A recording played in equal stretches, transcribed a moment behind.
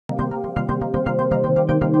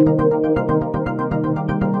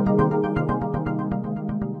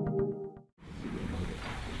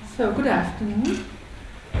So, good afternoon.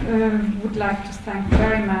 Would like to thank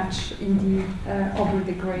very much indeed Aubrey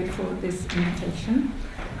de Grey for this invitation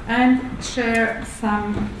and share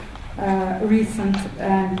some recent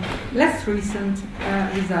and less recent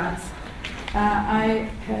results. I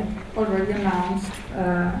had already announced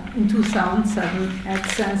in 2007 at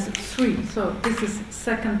Sense 3, so this is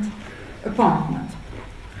second appointment.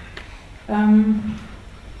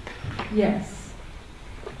 Yes.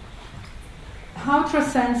 How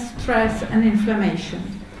transcend stress and inflammation.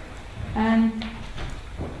 And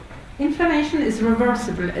inflammation is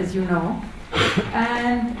reversible, as you know,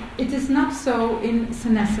 and it is not so in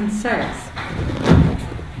senescent cells.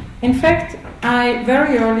 In fact, I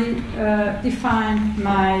very early defined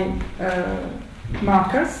my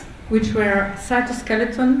markers, which were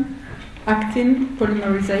cytoskeleton, actin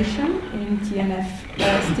polymerization in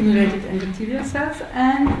TNF-stimulated endothelial cells,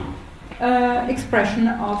 and expression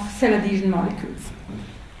of cell adhesion molecules.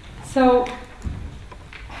 So,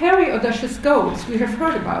 hairy audacious goals, we have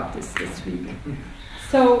heard about this week.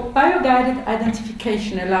 So, bio-guided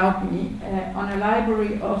identification allowed me on a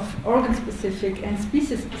library of organ-specific and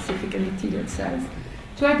species-specific endothelial cells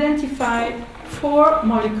to identify 4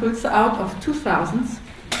 molecules out of 2,000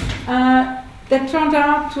 that turned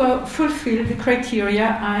out to fulfill the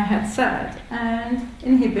criteria I had set and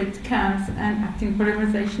inhibit CAMs and actin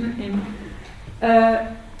polymerization in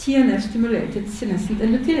TNF-stimulated senescent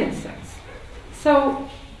endothelial cells. So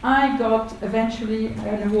I got eventually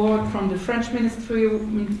an award from the French Ministry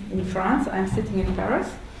in France. I'm sitting in Paris.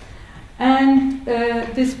 And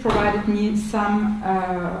this provided me some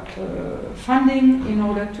funding in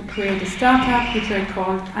order to create a startup which I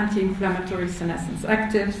called anti-inflammatory senescence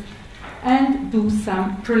actives, and do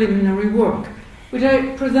some preliminary work, which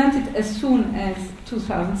I presented as soon as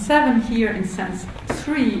 2007 here in Sense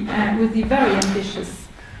 3 with the very ambitious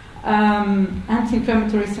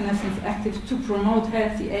anti-inflammatory senescence actives to promote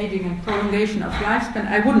healthy aging and prolongation of lifespan.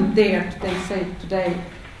 I wouldn't dare say today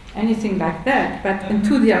anything like that, but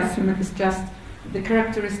enthusiasm is just the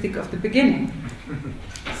characteristic of the beginning.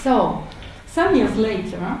 So, some years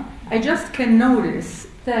later, I just can notice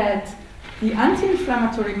that the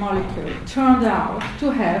anti-inflammatory molecule turned out to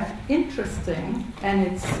have interesting, and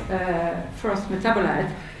its first metabolite,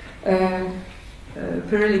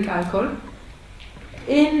 pyrylic alcohol,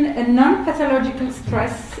 in a non-pathological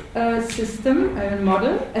stress system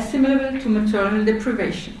model assimilable to maternal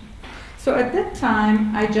deprivation. So at that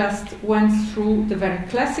time, I just went through the very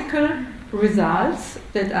classical results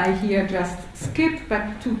that I here just skip,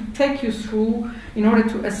 but to take you through in order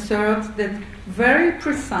to assert that very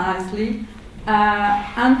precisely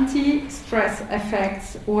anti-stress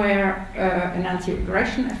effects were and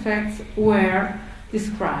anti-aggression effects were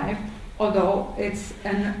described, although it's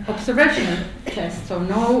an observational test, so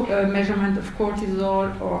no measurement of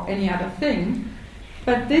cortisol or any other thing.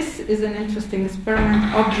 But this is an interesting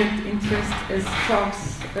experiment. Object interest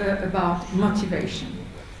talks about motivation.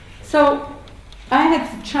 So I had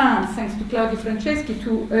the chance, thanks to Claudio Franceschi,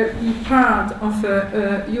 to be part of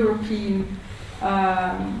a European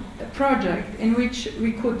project in which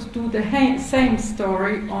we could do the same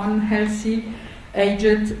story on healthy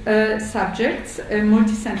aged subjects, a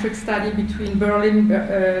multicentric study between Berlin,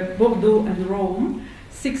 Bordeaux and Rome,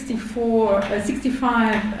 65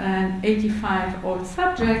 and 85-old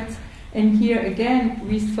subjects, and here again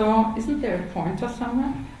we saw, isn't there a pointer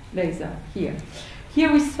somewhere? Laser, here. Here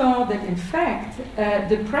we saw that in fact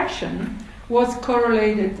depression was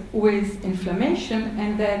correlated with inflammation,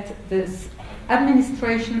 and that this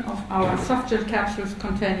administration of our soft gel capsules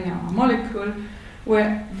containing our molecule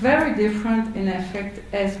were very different in effect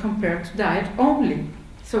as compared to diet only.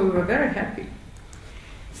 So we were very happy.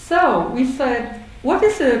 So we said, what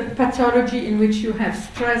is a pathology in which you have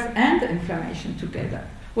stress and inflammation together?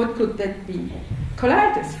 What could that be?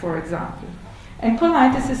 Colitis, for example. And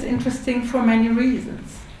colitis is interesting for many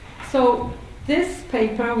reasons. So this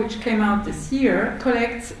paper, which came out this year,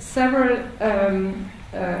 collects several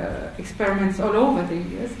experiments all over the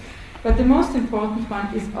years, but the most important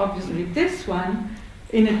one is obviously this one.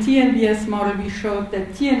 In a TNBS model, we showed that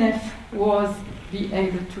TNF was be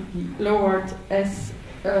able to be lowered as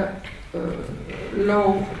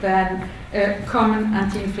low than a common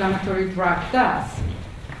anti-inflammatory drug does.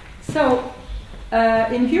 So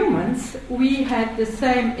in humans, we had the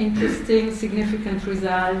same interesting, significant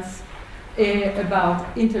results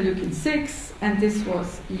about interleukin-6, and this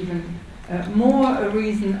was even more a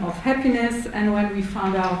reason of happiness. And when we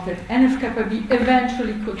found out that NF-kappa B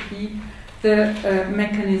eventually could be the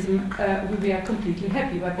mechanism, we were completely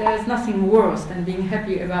happy. But there is nothing worse than being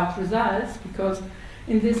happy about results, because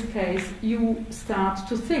in this case you start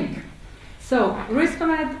to think. So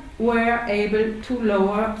Rispemed were able to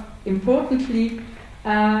lower, importantly,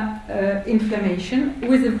 inflammation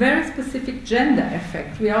with a very specific gender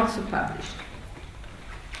effect we also published.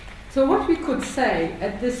 So what we could say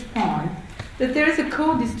at this point, that there is a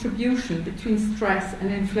co-distribution between stress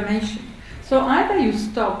and inflammation. So either you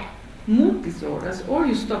stop mood disorders or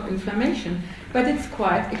you stop inflammation, but it's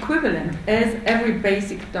quite equivalent, as every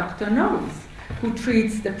basic doctor knows, who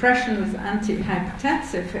treats depression with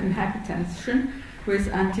antihypertensive and hypertension with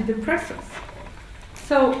antidepressants.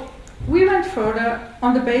 So we went further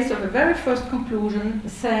on the basis of a very first conclusion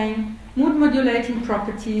saying mood modulating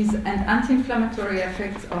properties and anti-inflammatory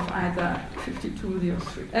effects of either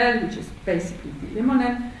 5203L, which is basically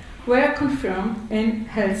D-limonene, were confirmed in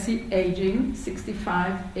healthy aging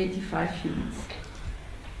 65-85 humans.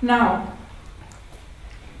 Now,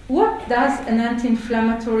 what does an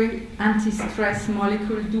anti-inflammatory, anti-stress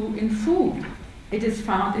molecule do in food? It is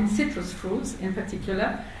found in citrus fruits, in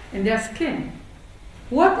particular, in their skin.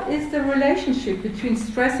 What is the relationship between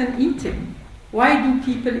stress and eating? Why do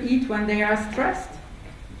people eat when they are stressed?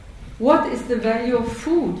 What is the value of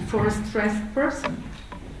food for a stressed person?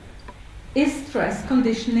 Is stress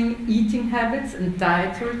conditioning eating habits and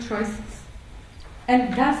dietary choices?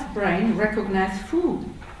 And does brain recognize food?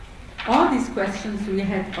 All these questions we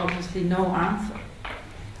had obviously no answer.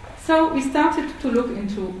 So we started to look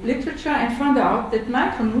into literature and found out that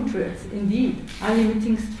micronutrients indeed are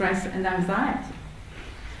limiting stress and anxiety.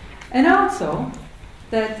 And also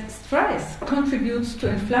that stress contributes to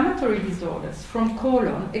inflammatory disorders from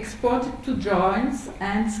colon exported to joints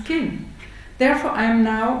and skin. Therefore, I am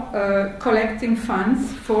now collecting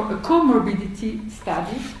funds for a comorbidity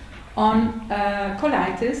study on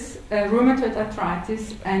colitis, rheumatoid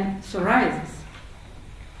arthritis, and psoriasis.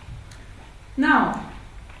 Now,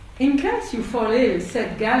 in case you fall ill,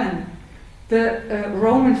 said Galen, the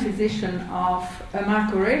Roman physician of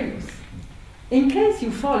Mark Aurelius, in case you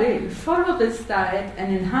fall ill, follow this diet,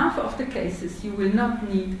 and in half of the cases you will not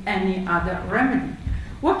need any other remedy.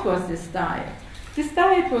 What was this diet? This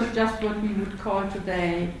diet was just what we would call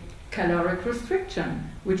today caloric restriction,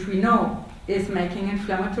 which we know is making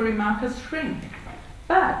inflammatory markers shrink,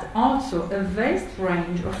 but also a vast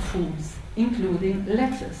range of foods, including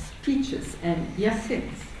lettuce, peaches, and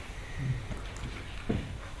hyacinths.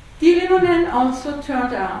 D-limonene also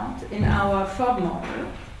turned out in our FOB model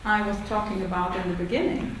I was talking about in the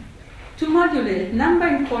beginning to modulate number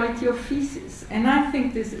and quality of feces, and I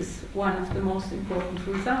think this is one of the most important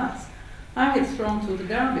results. I had thrown to the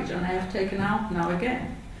garbage and I have taken out now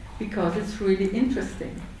again because it's really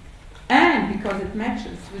interesting and because it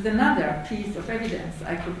matches with another piece of evidence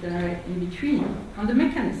I could generate in between on the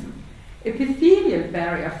mechanism. Epithelial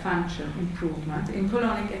barrier function improvement in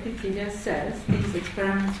colonic epithelial cells. These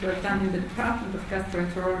experiments were done in the Department of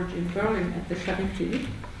Gastroenterology in Berlin at the Charité.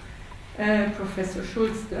 Professor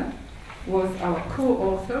Schulze was our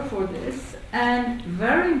co-author for this, and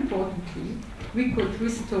very importantly, we could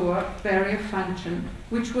restore barrier function,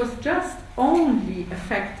 which was just only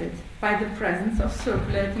affected by the presence of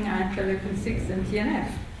circulating interleukin-6 and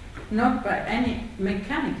TNF, not by any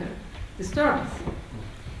mechanical disturbance.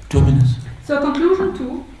 2 minutes. So conclusion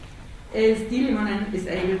 2 is D-limonene is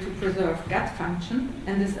able to preserve gut function,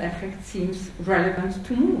 and this effect seems relevant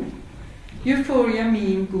to mood. Euphoria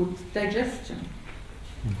meaning good digestion.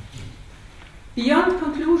 Beyond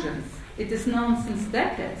conclusions, it is known since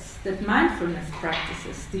decades that mindfulness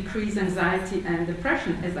practices decrease anxiety and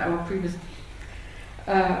depression, as our previous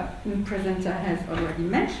presenter has already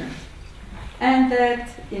mentioned, and that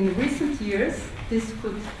in recent years this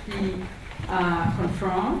could be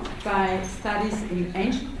confirmed by studies in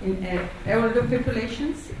older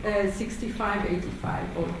populations,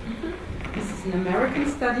 65-85 old people. This is an American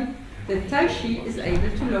study that Tai Chi is able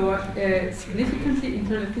to lower significantly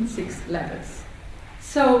interleukin-6 levels.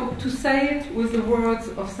 So to say it with the words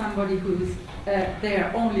of somebody who is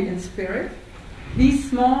there only in spirit, these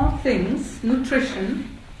small things,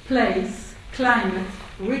 nutrition, place, climate,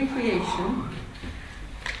 recreation,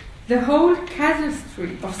 the whole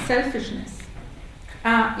casuistry of selfishness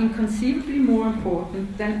are inconceivably more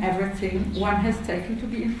important than everything one has taken to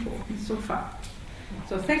be important so far.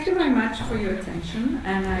 So thank you very much for your attention,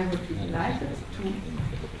 and I would be delighted to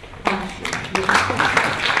answer your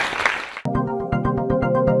questions.